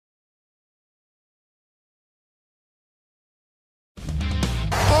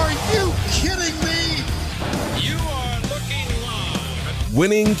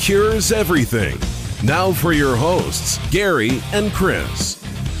Winning cures everything. Now for your hosts, Gary and Chris.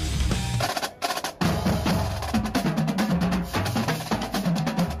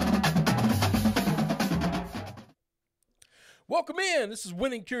 Welcome in. This is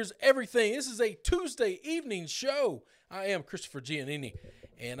Winning Cures Everything. This is a Tuesday evening show. I am Christopher Giannini,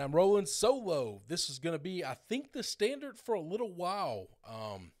 and I'm rolling solo. This is going to be, I think, the standard for a little while.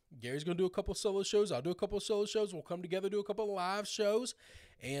 Gary's going to do a couple solo shows. I'll do a couple of solo shows. We'll come together, do a couple of live shows,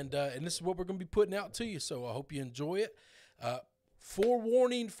 and this is what we're going to be putting out to you, so I hope you enjoy it.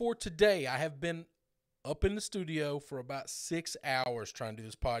 Forewarning for today, I have been up in the studio for about 6 hours trying to do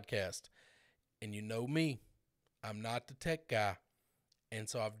this podcast, and you know me. I'm not the tech guy, and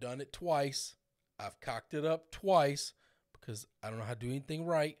so I've done it twice. I've cocked it up twice because I don't know how to do anything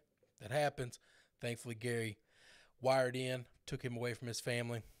right. That happens. Thankfully, Gary wired in, took him away from his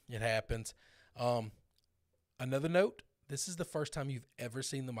family. It happens. Another note, this is the first time you've ever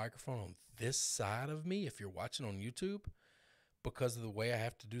seen the microphone on this side of me if you're watching on YouTube because of the way I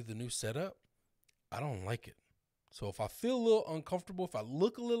have to do the new setup. I don't like it. So if I feel a little uncomfortable, if I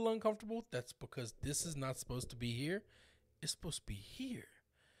look a little uncomfortable, that's because this is not supposed to be here. It's supposed to be here.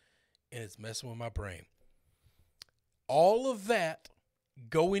 And it's messing with my brain. All of that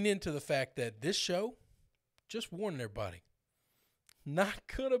going into the fact that this show, just warning everybody, not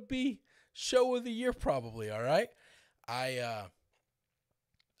going to be show of the year probably, all right?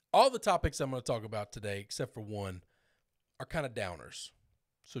 All the topics I'm going to talk about today, except for one, are kind of downers.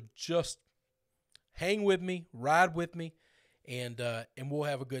 So just hang with me, ride with me, and we'll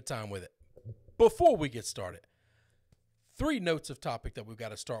have a good time with it. Before we get started, 3 notes of topic that we've got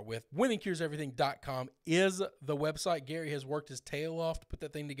to start with. WinningCuresEverything.com is the website. Gary has worked his tail off to put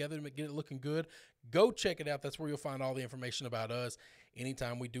that thing together to get it looking good. Go check it out. That's where you'll find all the information about us.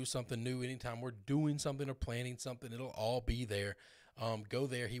 Anytime we do something new, anytime we're doing something or planning something, it'll all be there. Go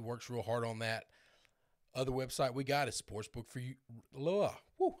there. He works real hard on that. Other website we got is Sportsbook for you.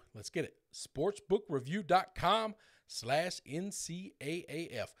 Let's get it.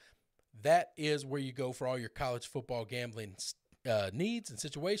 Sportsbookreview.com/NCAAF. That is where you go for all your college football gambling needs and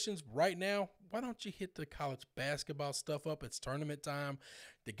situations. Right now, why don't you hit the college basketball stuff up? It's tournament time.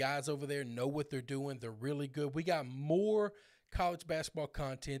 The guys over there know what they're doing. They're really good. We got more college basketball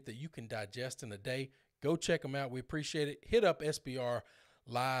content that you can digest in a day. Go check them out. We appreciate it. Hit up SBR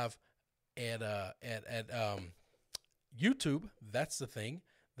Live at YouTube. That's the thing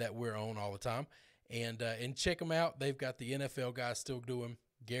that we're on all the time, and check them out. They've got the NFL guys still doing.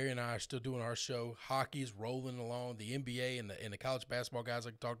 Gary and I are still doing our show. Hockey's rolling along. The NBA and the college basketball guys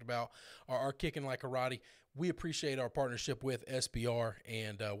I talked about are kicking like karate. We appreciate our partnership with SBR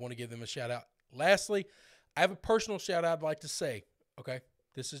and want to give them a shout out. Lastly, I have a personal shout out I'd like to say. Okay,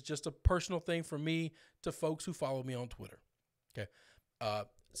 this is just a personal thing for me to folks who follow me on Twitter. Okay.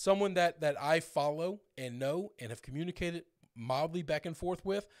 Someone that I follow and know and have communicated mildly back and forth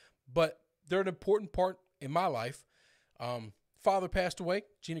with, but they're an important part in my life. Father passed away,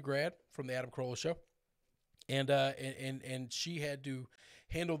 Gina Grad from the Adam Carolla Show, and she had to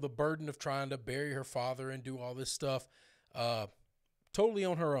handle the burden of trying to bury her father and do all this stuff, totally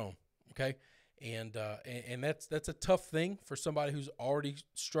on her own. Okay, and that's a tough thing for somebody who's already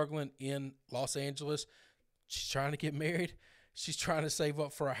struggling in Los Angeles. She's trying to get married. She's trying to save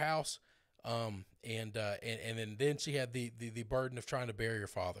up for a house, and then she had the burden of trying to bury her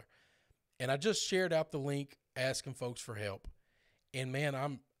father. And I just shared out the link asking folks for help. And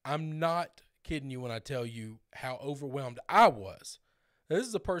man, I'm not kidding you when I tell you how overwhelmed I was. Now, this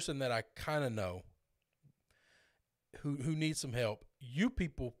is a person that I kind of know who needs some help. You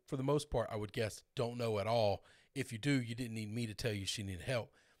people, for the most part, I would guess, don't know at all. If you do, you didn't need me to tell you she needed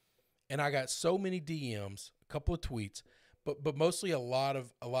help. And I got so many DMs, a couple of tweets. But mostly a lot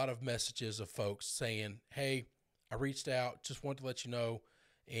of messages of folks saying, "Hey, I reached out, just wanted to let you know,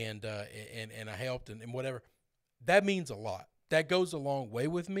 and I helped and whatever." That means a lot. That goes a long way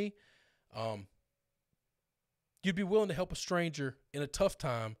with me. You'd be willing to help a stranger in a tough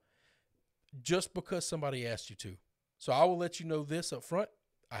time just because somebody asked you to. So I will let you know this up front.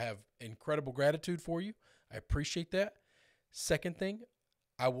 I have incredible gratitude for you. I appreciate that. Second thing,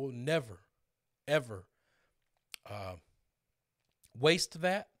 I will never, ever waste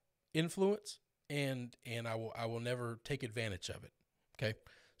that influence, and I will never take advantage of it. Okay,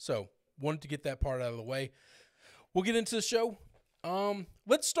 so wanted to get that part out of the way. We'll get into the show.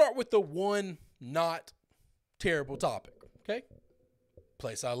 Let's start with the one not terrible topic. Okay,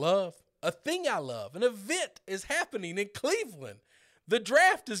 place I love, a thing I love, an event is happening in Cleveland. The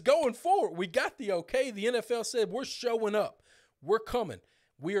draft is going forward. We got the okay. The NFL said we're showing up. We're coming.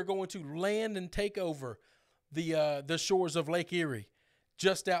 We are going to land and take over the shores of Lake Erie.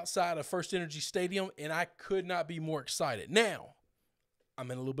 just outside of First Energy Stadium, and I could not be more excited. Now,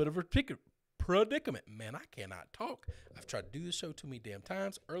 I'm in a little bit of a predicament. Man, I cannot talk. I've tried to do this show too many damn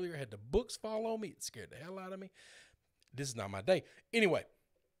times. Earlier, I had the books fall on me. It scared the hell out of me. This is not my day. Anyway,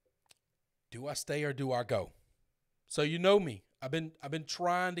 do I stay or do I go? So you know me. I've been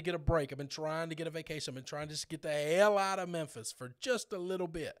trying to get a break. I've been trying to get a vacation. I've been trying to just get the hell out of Memphis for just a little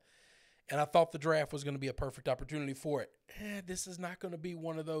bit. And I thought the draft was going to be a perfect opportunity for it. This is not going to be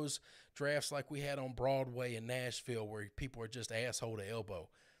one of those drafts like we had on Broadway in Nashville where people are just asshole to elbow.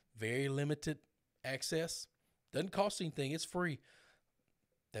 Very limited access. Doesn't cost anything. It's free.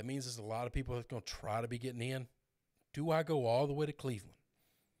 That means there's a lot of people that's going to try to be getting in. Do I go all the way to Cleveland?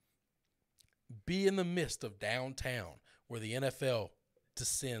 Be in the midst of downtown where the NFL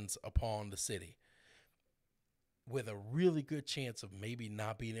descends upon the city with a really good chance of maybe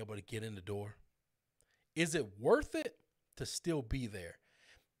not being able to get in the door? Is it worth it to still be there?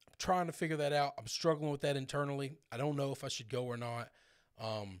 I'm trying to figure that out. I'm struggling with that internally. I don't know if I should go or not.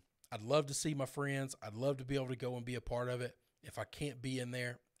 I'd love to see my friends. I'd love to be able to go and be a part of it. If I can't be in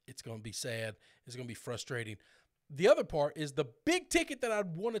there, it's going to be sad. It's going to be frustrating. The other part is the big ticket that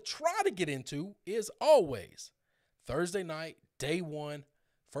I'd want to try to get into is always Thursday night, day one,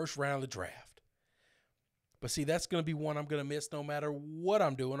 first round of the draft. But see, that's going to be one I'm going to miss no matter what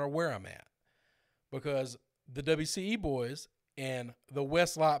I'm doing or where I'm at. Because the WCE boys and the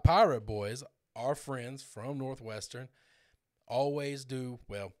Westlot Pirate boys, our friends from Northwestern, always do,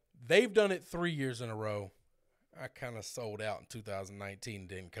 well, they've done it 3 years in a row. I kind of sold out in 2019,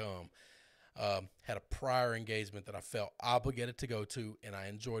 didn't come. Had a prior engagement that I felt obligated to go to, and I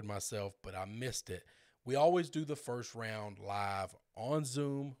enjoyed myself, but I missed it. We always do the first round live on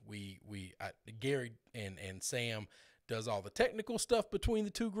Zoom. Gary and Sam does all the technical stuff between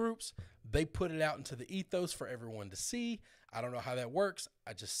the two groups. They put it out into the ethos for everyone to see. I don't know how that works.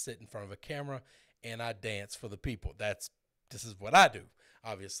 I just sit in front of a camera and I dance for the people. This is what I do.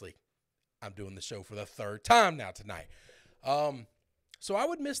 Obviously, I'm doing the show for the third time now tonight. So I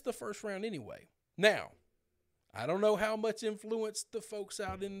would miss the first round anyway. Now, I don't know how much influence the folks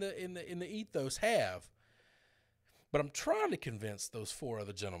out in the ethos have, but I'm trying to convince those four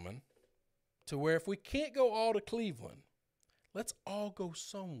other gentlemen to where if we can't go all to Cleveland, let's all go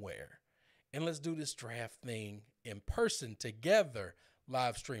somewhere and let's do this draft thing in person together,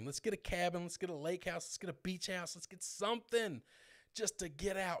 live stream. Let's get a cabin, let's get a lake house, let's get a beach house, let's get something just to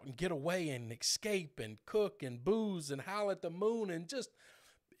get out and get away and escape and cook and booze and howl at the moon and just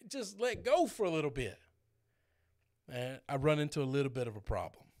let go for a little bit. And I run into a little bit of a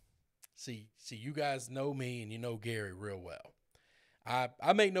problem. See, you guys know me and you know Gary real well.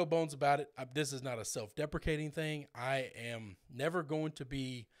 I make no bones about it. This is not a self-deprecating thing. I am never going to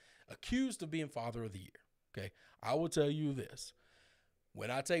be accused of being father of the year. Okay. I will tell you this.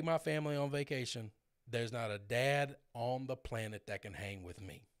 When I take my family on vacation, there's not a dad on the planet that can hang with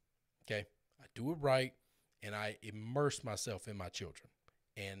me. Okay. I do it right. And I immerse myself in my children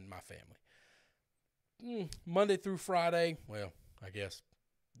and my family. Monday through Friday, well, I guess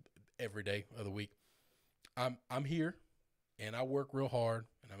every day of the week, I'm here and I work real hard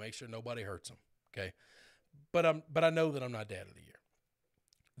and I make sure nobody hurts them. Okay. But I know that I'm not dad of the year.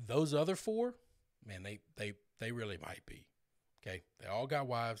 Those other four, man, they really might be. Okay. They all got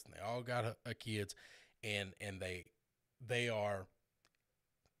wives and they all got kids and they are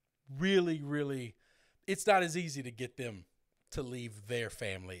really, really, it's not as easy to get them to leave their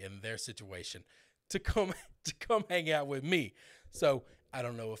family and their situation to come hang out with me. So I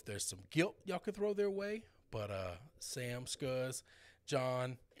don't know if there's some guilt y'all could throw their way, but Sam, Scuzz,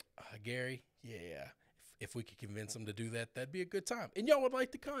 John, Gary, yeah, if we could convince them to do that, that'd be a good time. And y'all would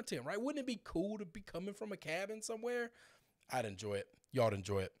like the content, right? Wouldn't it be cool to be coming from a cabin somewhere? I'd enjoy it. Y'all'd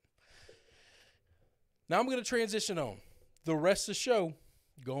enjoy it. Now I'm going to transition on. The rest of the show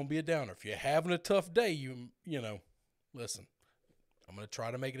going to be a downer. If you're having a tough day, you know, listen, I'm going to try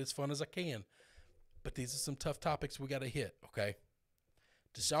to make it as fun as I can. But these are some tough topics we got to hit, okay?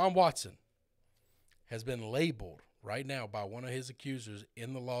 Deshaun Watson has been labeled right now by one of his accusers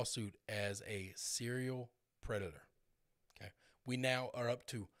in the lawsuit as a serial predator, okay? We now are up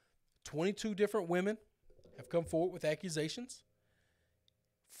to 22 different women have come forward with accusations,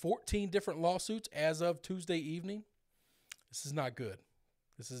 14 different lawsuits as of Tuesday evening. This is not good.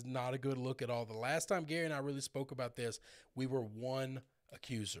 This is not a good look at all. The last time Gary and I really spoke about this, we were one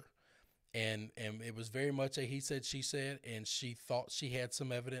accuser. And it was very much a he said, she said, and she thought she had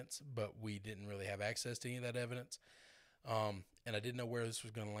some evidence, but we didn't really have access to any of that evidence. And I didn't know where this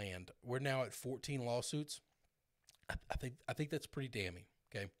was going to land. We're now at 14 lawsuits. I think that's pretty damning,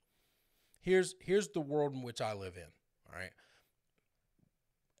 okay? Here's the world in which I live in, all right?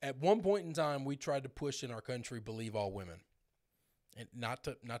 At one point in time, we tried to push in our country, believe all women. And not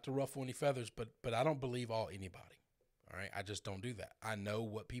to ruffle any feathers, but I don't believe anybody. All right, I just don't do that. I know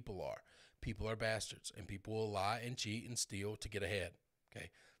what people are. People are bastards, and people will lie and cheat and steal to get ahead. Okay,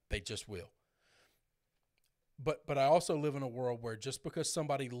 they just will. But I also live in a world where just because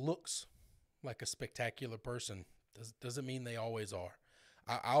somebody looks like a spectacular person doesn't mean they always are.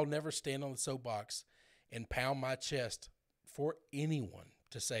 I'll never stand on the soapbox and pound my chest for anyone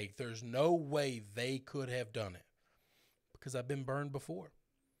to say there's no way they could have done it, because I've been burned before.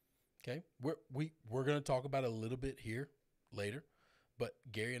 Okay, we're going to talk about it a little bit here later, but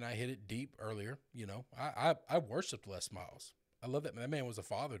Gary and I hit it deep earlier. You know, I worshiped Les Miles. I love that man. That man was a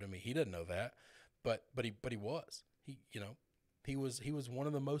father to me. He doesn't know that, but he was. He was one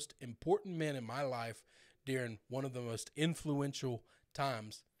of the most important men in my life during one of the most influential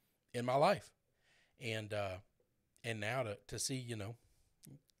times in my life, and now to see, you know,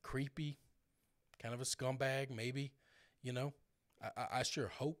 creepy, kind of a scumbag maybe, you know, I sure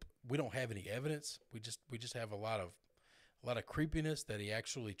hope. We don't have any evidence. We just have a lot of creepiness that he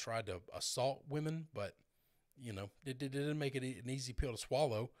actually tried to assault women, but you know, it didn't make it an easy pill to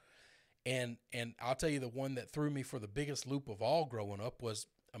swallow. And I'll tell you, the one that threw me for the biggest loop of all growing up was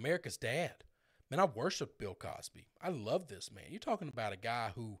America's Dad. Man, I worshiped Bill Cosby. I love this man. You're talking about a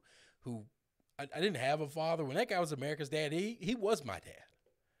guy who I didn't have a father. When that guy was America's Dad, he was my dad.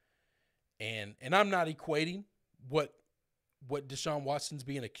 And I'm not equating what Deshaun Watson's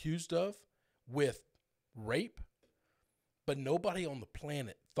being accused of with rape, but nobody on the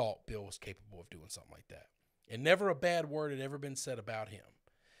planet thought Bill was capable of doing something like that. And never a bad word had ever been said about him.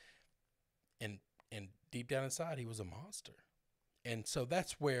 And deep down inside, he was a monster. And so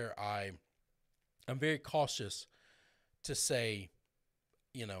that's where I'm very cautious to say,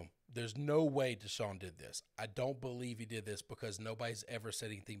 you know, there's no way Deshaun did this. I don't believe he did this because nobody's ever said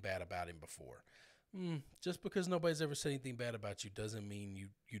anything bad about him before. Just because nobody's ever said anything bad about you doesn't mean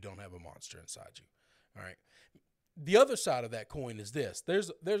you don't have a monster inside you. All right. The other side of that coin is this.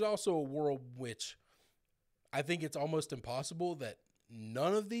 There's also a world which I think it's almost impossible that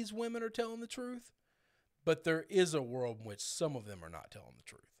none of these women are telling the truth, but there is a world in which some of them are not telling the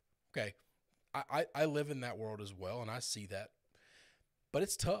truth. Okay. I live in that world as well, and I see that. But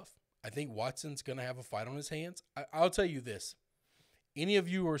it's tough. I think Watson's going to have a fight on his hands. I'll tell you this. Any of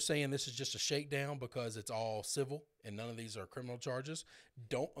you who are saying this is just a shakedown because it's all civil and none of these are criminal charges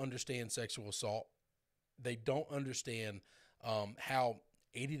don't understand sexual assault. They don't understand how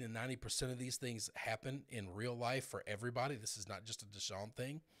 80 to 90% of these things happen in real life for everybody. This is not just a Deshaun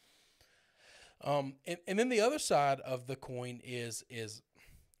thing. And then the other side of the coin is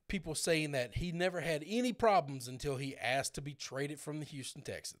people saying that he never had any problems until he asked to be traded from the Houston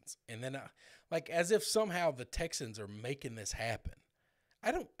Texans. And then like as if somehow the Texans are making this happen.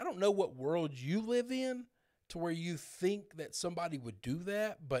 I don't know what world you live in to where you think that somebody would do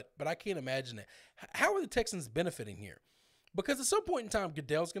that, but I can't imagine it. How are the Texans benefiting here? Because at some point in time,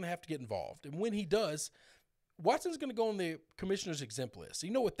 Goodell's going to have to get involved. And when he does, Watson's going to go on the commissioner's exempt list.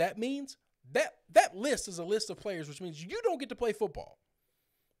 You know what that means? That list is a list of players, which means you don't get to play football.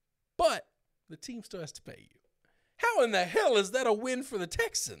 But the team still has to pay you. How in the hell is that a win for the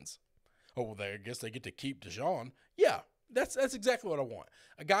Texans? Oh, well, I guess they get to keep Deshaun. Yeah, that's exactly what I want.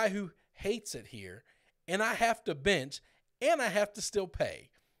 A guy who hates it here, and I have to bench, and I have to still pay.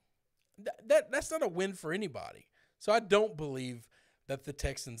 That's not a win for anybody. So I don't believe that the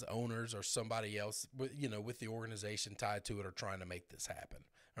Texans owners or somebody else, you know, with the organization tied to it are trying to make this happen.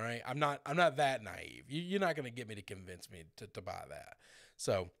 All right, I'm not that naive. You're not going to get me to convince me to buy that.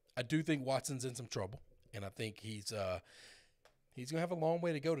 So I do think Watson's in some trouble, and I think he's going to have a long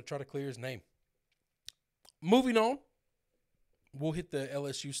way to go to try to clear his name. Moving on, we'll hit the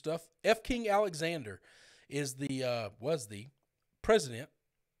LSU stuff. F. King Alexander was the president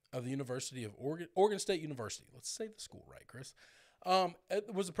of the University of Oregon State University. Let's say the school right, Chris.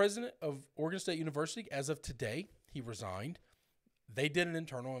 Was the president of Oregon State University as of today. He resigned. They did an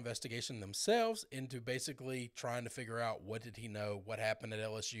internal investigation themselves into basically trying to figure out what did he know, what happened at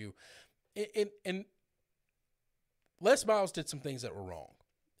LSU. And Les Miles did some things that were wrong.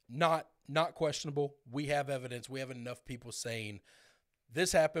 Not questionable. We have evidence. We have enough people saying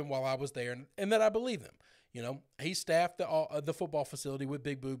this happened while I was there, and that I believe them. You know, he staffed the football facility with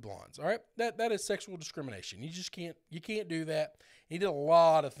big boob blondes. All right, that is sexual discrimination. You can't do that. He did a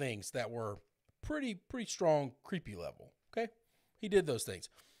lot of things that were pretty strong, creepy level. Okay, he did those things.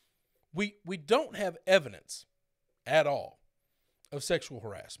 We don't have evidence at all of sexual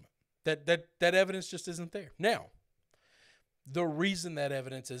harassment. That evidence just isn't there. Now, the reason that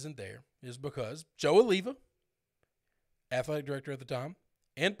evidence isn't there is because Joe Oliva, athletic director at the time,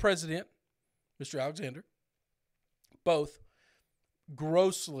 and president, Mr. Alexander, both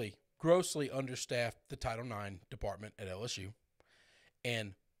grossly understaffed the Title IX department at LSU.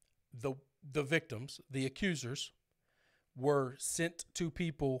 And the victims, the accusers, were sent to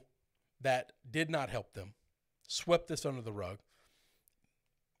people that did not help them, swept this under the rug.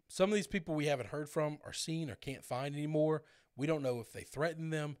 Some of these people we haven't heard from or seen or can't find anymore. We don't know if they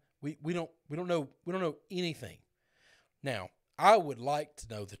threatened them. We don't know anything. Now, I would like to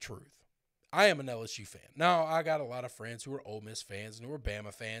know the truth. I am an LSU fan. Now, I got a lot of friends who are Ole Miss fans and who are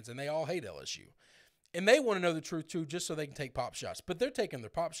Bama fans, and they all hate LSU. And they want to know the truth, too, just so they can take pop shots. But they're taking their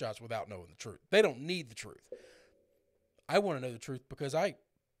pop shots without knowing the truth. They don't need the truth. I want to know the truth because I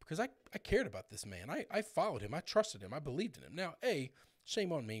cared about this man. I followed him. I trusted him. I believed in him. Now,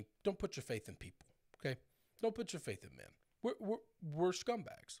 shame on me. Don't put your faith in people, okay? Don't put your faith in men. We're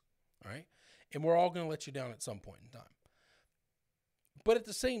scumbags, all right? And we're all going to let you down at some point in time. But at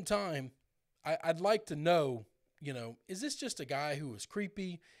the same time, I'd like to know, is this just a guy who was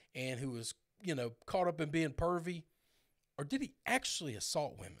creepy and who was, caught up in being pervy? Or did he actually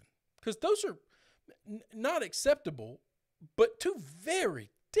assault women? Because those are not acceptable, but two very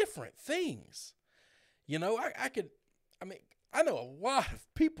different things. I know a lot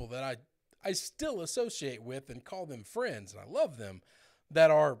of people that I still associate with and call them friends, and I love them, that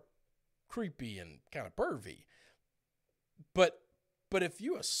are creepy and kind of pervy. But if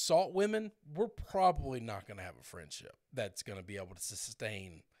you assault women, we're probably not going to have a friendship that's going to be able to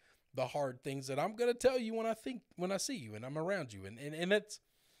sustain the hard things that I'm going to tell you when I see you and I'm around you. And that's,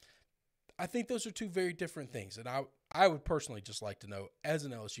 I think those are two very different things. And I would personally just like to know, as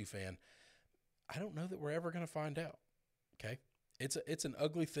an LSU fan, I don't know that we're ever going to find out. Okay. It's an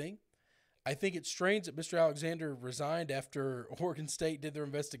ugly thing. I think it's strange that Mr. Alexander resigned after Oregon State did their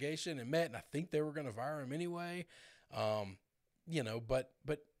investigation and met, and I think they were going to fire him anyway. But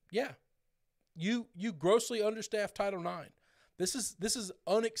yeah, you grossly understaffed Title IX. This is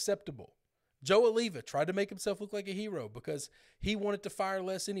unacceptable. Joe Oliva tried to make himself look like a hero because he wanted to fire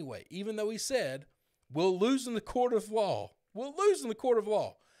less anyway, even though he said, we'll lose in the court of law. We'll lose in the court of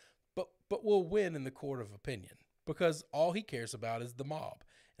law, but we'll win in the court of opinion, because all he cares about is the mob.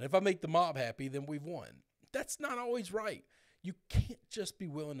 And if I make the mob happy, then we've won. That's not always right. You can't just be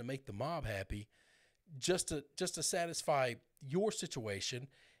willing to make the mob happy just to satisfy your situation,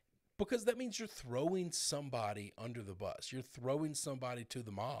 because that means you're throwing somebody under the bus. You're throwing somebody to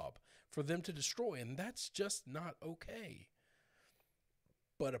the mob for them to destroy, and that's just not okay.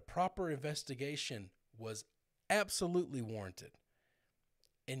 But a proper investigation was absolutely warranted.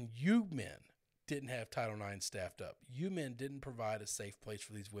 And you men didn't have Title IX staffed up. You men didn't provide a safe place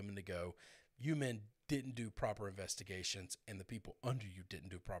for these women to go. You men didn't do proper investigations, and the people under you didn't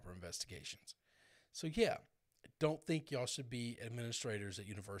do proper investigations. So yeah, I don't think y'all should be administrators at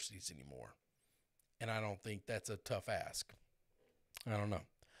universities anymore. And I don't think that's a tough ask. I don't know.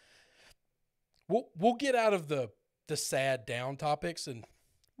 We'll get out of the sad down topics, and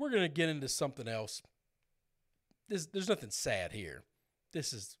we're going to get into something else. There's nothing sad here.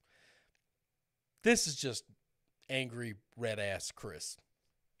 This is just angry red-ass Chris.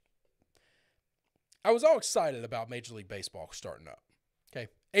 I was all excited about Major League Baseball starting up. Okay,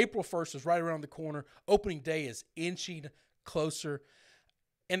 April 1st is right around the corner. Opening day is inching closer.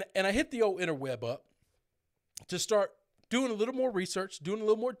 And I hit the old interweb up to start doing a little more research, doing a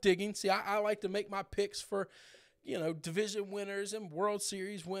little more digging. See, I like to make my picks for, division winners and World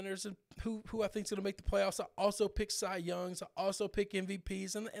Series winners and who I think is going to make the playoffs. I also pick Cy Youngs. I also pick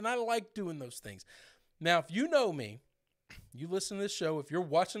MVPs, and I like doing those things. Now, if you know me, you listen to this show, if you're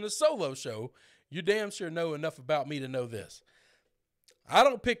watching a solo show, you damn sure know enough about me to know this. I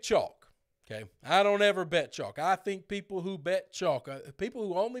don't pick chalk, okay? I don't ever bet chalk. I think people who bet chalk, people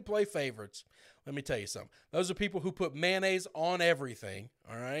who only play favorites, let me tell you something. Those are people who put mayonnaise on everything,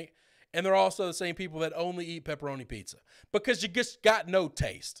 all right? And they're also the same people that only eat pepperoni pizza, because you just got no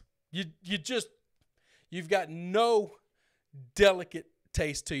taste. You've got no delicate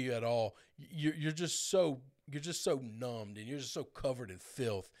taste to you at all. You're just so numbed, and you're just so covered in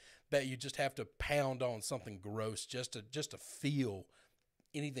filth that you just have to pound on something gross just to feel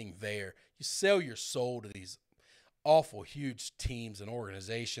anything there. You sell your soul to these awful huge teams and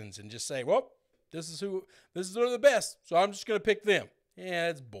organizations and just say, well, this is the best, so I'm just going to pick them. Yeah,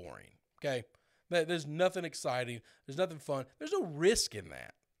 it's boring. Okay, there's nothing exciting. There's nothing fun. There's no risk in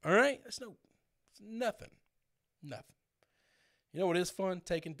that. All right, it's nothing. You know what is fun?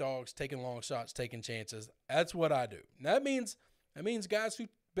 Taking dogs, taking long shots, taking chances. That's what I do. Now, that means guys who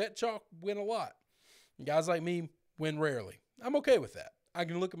bet chalk win a lot. And guys like me win rarely. I'm okay with that. I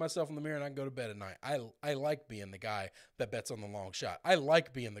can look at myself in the mirror and I can go to bed at night. I like being the guy that bets on the long shot. I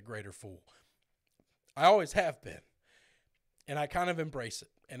like being the greater fool. I always have been. And I kind of embrace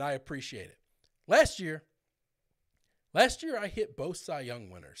it, and I appreciate it. Last year I hit both Cy Young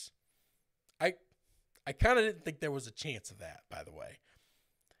winners. I kind of didn't think there was a chance of that, by the way.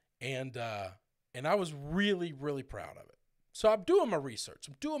 And I was really, really proud of it. So I'm doing my research.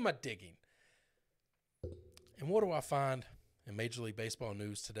 I'm doing my digging. And what do I find in Major League Baseball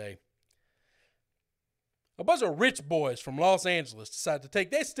news today? A bunch of rich boys from Los Angeles decided to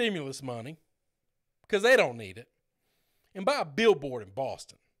take their stimulus money, because they don't need it, and buy a billboard in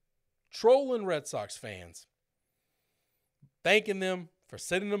Boston, trolling Red Sox fans, thanking them for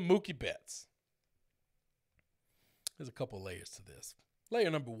sending them Mookie Betts. There's a couple layers to this. Layer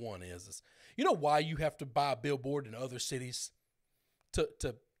number one is you know why you have to buy a billboard in other cities?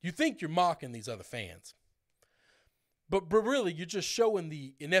 You think you're mocking these other fans. But really, you're just showing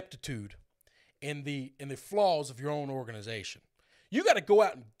the ineptitude and the flaws of your own organization. You got to go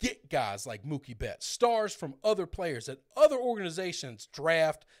out and get guys like Mookie Betts, stars from other players that other organizations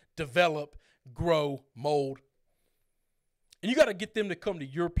draft, develop, grow, mold. And you got to get them to come to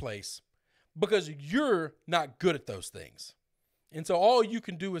your place because you're not good at those things. And so all you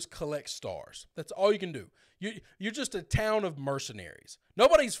can do is collect stars. That's all you can do. You're just a town of mercenaries.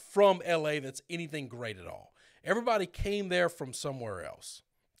 Nobody's from LA that's anything great at all. Everybody came there from somewhere else.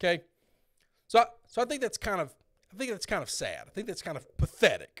 Okay? So I think that's kind of sad. I think that's kind of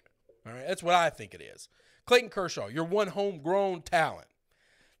pathetic. All right? That's what I think it is. Clayton Kershaw, you're one homegrown talent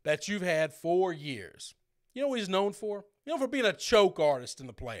that you've had for years. You know what he's known for? You know, for being a choke artist in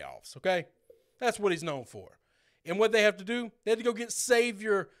the playoffs, okay? That's what he's known for. And what they have to do, they have to go get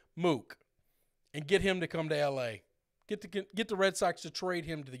Savior Mook and get him to come to L.A. Get the Red Sox to trade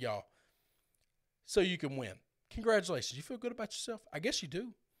him to y'all so you can win. Congratulations. You feel good about yourself? I guess you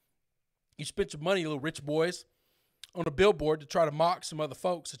do. You spent your money, you little rich boys, on a billboard to try to mock some other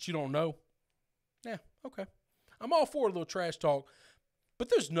folks that you don't know. Yeah, okay. I'm all for a little trash talk, but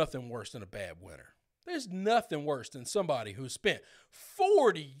there's nothing worse than a bad winner. There's nothing worse than somebody who spent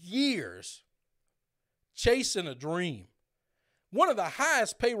 40 years chasing a dream, one of the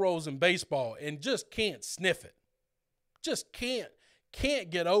highest payrolls in baseball, and just can't sniff it. Just can't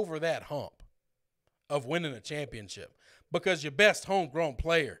get over that hump of winning a championship because your best homegrown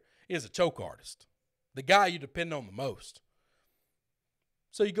player is a choke artist, the guy you depend on the most.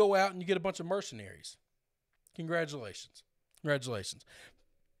 So you go out and you get a bunch of mercenaries. Congratulations. Congratulations.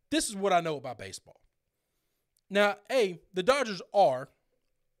 This is what I know about baseball. Now, the Dodgers are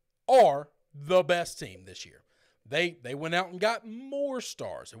the best team this year. They went out and got more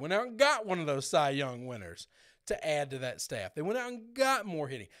stars. They went out and got one of those Cy Young winners to add to that staff. They went out and got more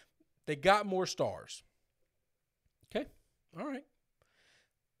hitting. They got more stars. Okay? All right.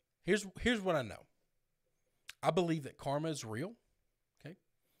 Here's what I know. I believe that karma is real. Okay?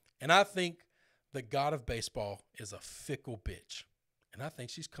 And I think the god of baseball is a fickle bitch. And I think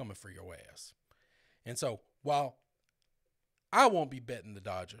she's coming for your ass. And so, while I won't be betting the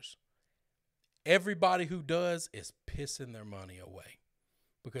Dodgers, everybody who does is pissing their money away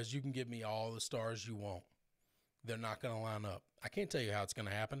because you can give me all the stars you want. They're not going to line up. I can't tell you how it's going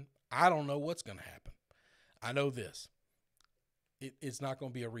to happen. I don't know what's going to happen. I know this. It's not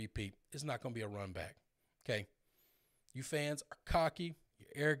going to be a repeat. It's not going to be a run back. Okay? You fans are cocky.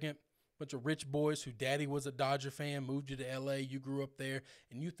 You're arrogant. Bunch of rich boys who daddy was a Dodger fan, moved you to L.A., you grew up there,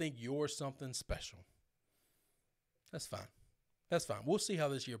 and you think you're something special. That's fine. That's fine. We'll see how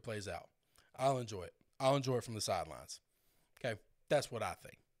this year plays out. I'll enjoy it. I'll enjoy it from the sidelines. Okay? That's what I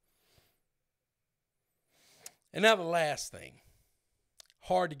think. And now the last thing.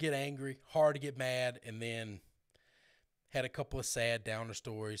 Hard to get angry, hard to get mad, and then had a couple of sad downer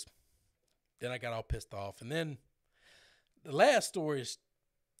stories. Then I got all pissed off. And then the last story is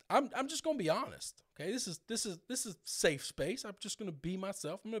I'm just gonna be honest. Okay? This is safe space. I'm just gonna be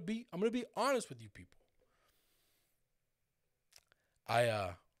myself. I'm gonna be honest with you people.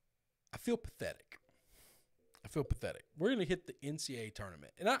 I feel pathetic. We're going to hit the NCAA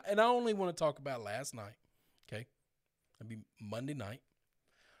tournament. And I only want to talk about last night. Okay? It'll be Monday night.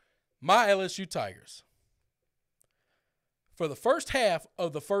 My LSU Tigers. For the first half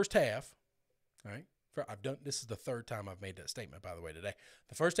of the first half, all right? This is the third time I've made that statement, by the way, today.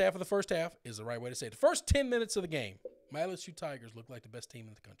 The first half of the first half is the right way to say it. The first 10 minutes of the game, my LSU Tigers looked like the best team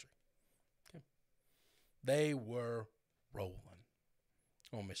in the country. Okay? They were rolling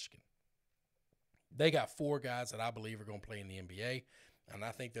on Michigan. They got 4 guys that I believe are going to play in the NBA, and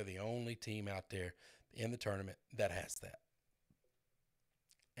I think they're the only team out there in the tournament that has that.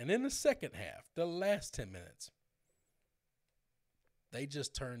 And in the second half, the last 10 minutes, They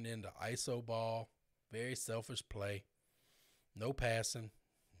just turned into iso ball, very selfish play, no passing,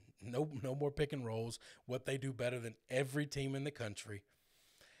 no more pick and rolls. What they do better than every team in the country.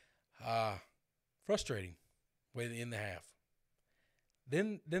 Frustrating way to end the half.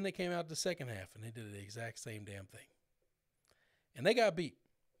 Then they came out the second half and they did the exact same damn thing. And they got beat.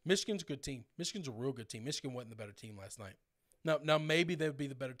 Michigan's a good team. Michigan's a real good team. Michigan wasn't the better team last night. Now maybe they would be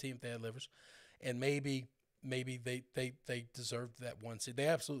the better team if they had livers. And maybe they deserved that one seed. They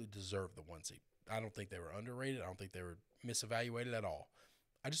absolutely deserved the one seed. I don't think they were underrated. I don't think they were misevaluated at all.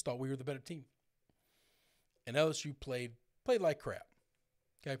 I just thought we were the better team. And LSU played like crap.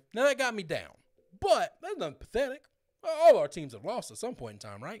 Okay? Now that got me down. But that's nothing pathetic. All our teams have lost at some point in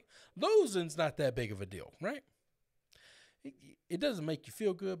time, right? Losing's not that big of a deal, right? It doesn't make you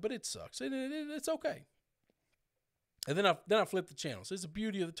feel good, but it sucks. It's okay. And then I flip the channels. This is the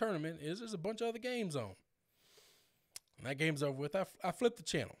beauty of the tournament is there's a bunch of other games on. When that game's over with, I flip the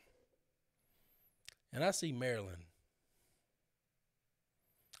channel. And I see Maryland.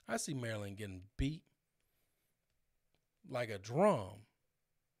 I see Maryland getting beat like a drum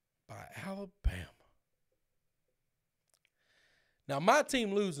by Alabama. Now, my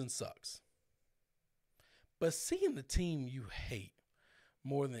team losing sucks. But seeing the team you hate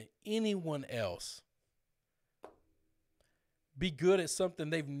more than anyone else be good at something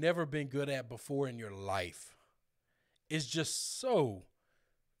they've never been good at before in your life is just so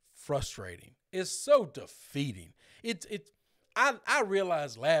frustrating. It's so defeating. I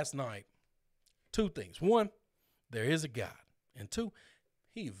realized last night two things. One, there is a God. And two,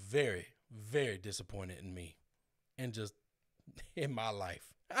 he's very, very disappointed in me and just in my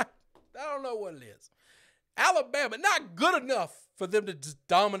life. I don't know what it is. Alabama, not good enough for them to just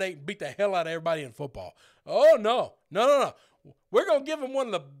dominate and beat the hell out of everybody in football. Oh, no. We're going to give them one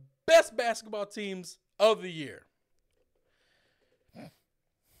of the best basketball teams of the year.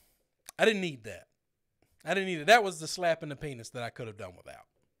 I didn't need that. That was the slap in the penis that I could have done without.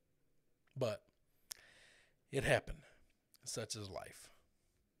 But it happened. Such is life.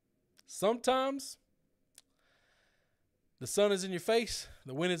 Sometimes the sun is in your face,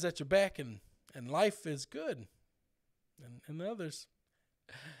 the wind is at your back, and life is good. And others,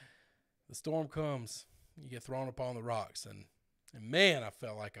 the storm comes, you get thrown upon the rocks. And man, I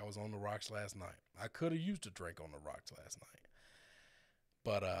felt like I was on the rocks last night. I could have used a drink on the rocks last night.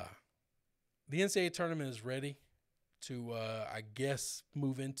 But the NCAA tournament is ready to, I guess,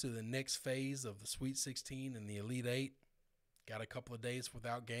 move into the next phase of the Sweet 16 and the Elite Eight. Got a couple of days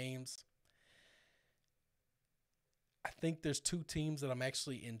without games. I think there's two teams that I'm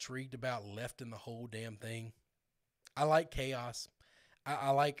actually intrigued about left in the whole damn thing. I like chaos.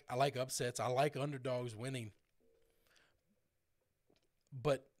 I like upsets. I like underdogs winning.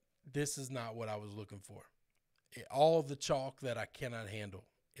 But this is not what I was looking for. All of the chalk that I cannot handle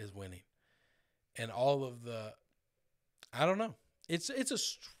is winning. And all of the, I don't know. It's a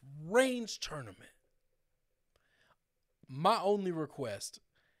strange tournament. My only request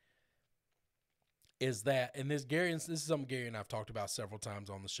is that, and this is something Gary and I've talked about several times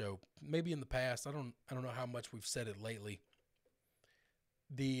on the show, maybe in the past. I don't know how much we've said it lately.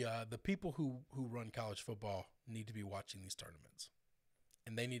 The people who run college football need to be watching these tournaments,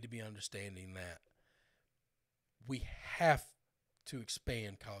 and they need to be understanding that we have to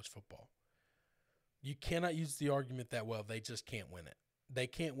expand college football. You cannot use the argument that, well, they just can't win it. They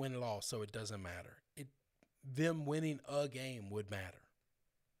can't win it all, so it doesn't matter. Them winning a game would matter.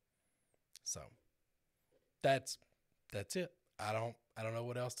 So that's it. I don't know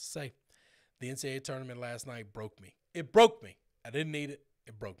what else to say. The NCAA tournament last night broke me. It broke me. I didn't need it.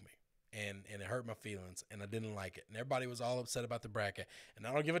 It broke me. And it hurt my feelings, and I didn't like it. And everybody was all upset about the bracket, and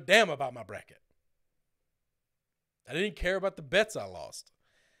I don't give a damn about my bracket. I didn't care about the bets I lost.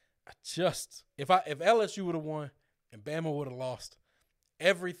 If LSU would have won and Bama would have lost,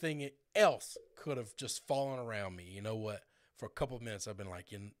 everything else could have just fallen around me. You know what? For a couple of minutes, I've been like,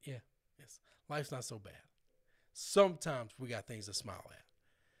 life's not so bad. Sometimes we got things to smile at.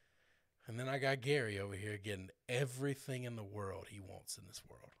 And then I got Gary over here getting everything in the world he wants in this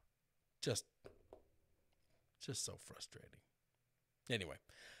world. Just so frustrating. Anyway,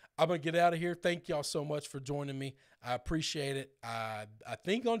 I'm going to get out of here. Thank y'all so much for joining me. I appreciate it. I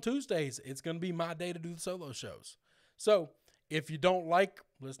think on Tuesdays, it's going to be my day to do the solo shows. So if you don't like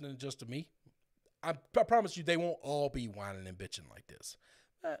listening just to me, I promise you they won't all be whining and bitching like this.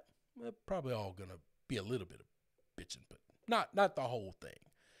 They're probably all going to be a little bit of bitching, but not the whole thing.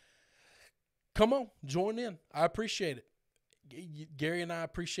 Come on, join in. I appreciate it. Gary and I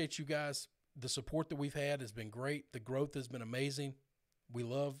appreciate you guys. The support that we've had has been great. The growth has been amazing. We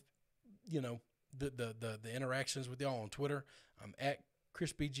love, the interactions with y'all on Twitter. I'm at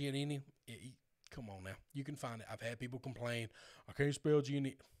Chris B. Giannini. Come on now. You can find it. I've had people complain, I can't spell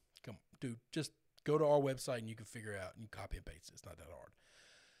Giannini. Come on, dude, just go to our website and you can figure it out. And you copy and paste it. It's not that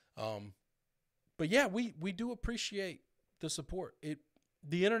hard. But yeah, we do appreciate the support.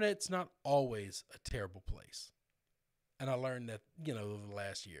 The internet's not always a terrible place. And I learned that, over the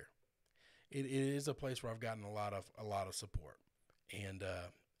last year. It is a place where I've gotten a lot of support. And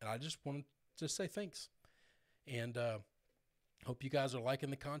I just want to say thanks. And hope you guys are liking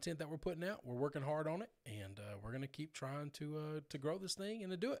the content that we're putting out. We're working hard on it, and we're going to keep trying to grow this thing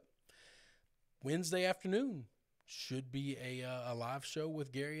and to do it. Wednesday afternoon should be a live show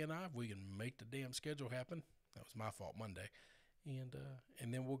with Gary and I. If we can make the damn schedule happen. That was my fault Monday.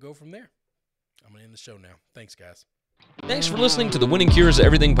 And then we'll go from there. I'm going to end the show now. Thanks, guys. Thanks for listening to the Winning Cures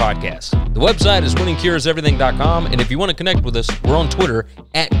Everything podcast. The website is winningcureseverything.com, and if you want to connect with us, we're on Twitter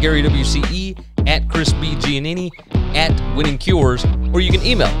at GaryWCE, at Chris B. Giannini, at Winning Cures, or you can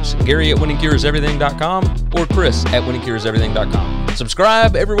email us, Gary at winningcureseverything.com or Chris at winningcureseverything.com.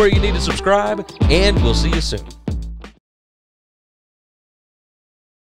 Subscribe everywhere you need to subscribe, and we'll see you soon.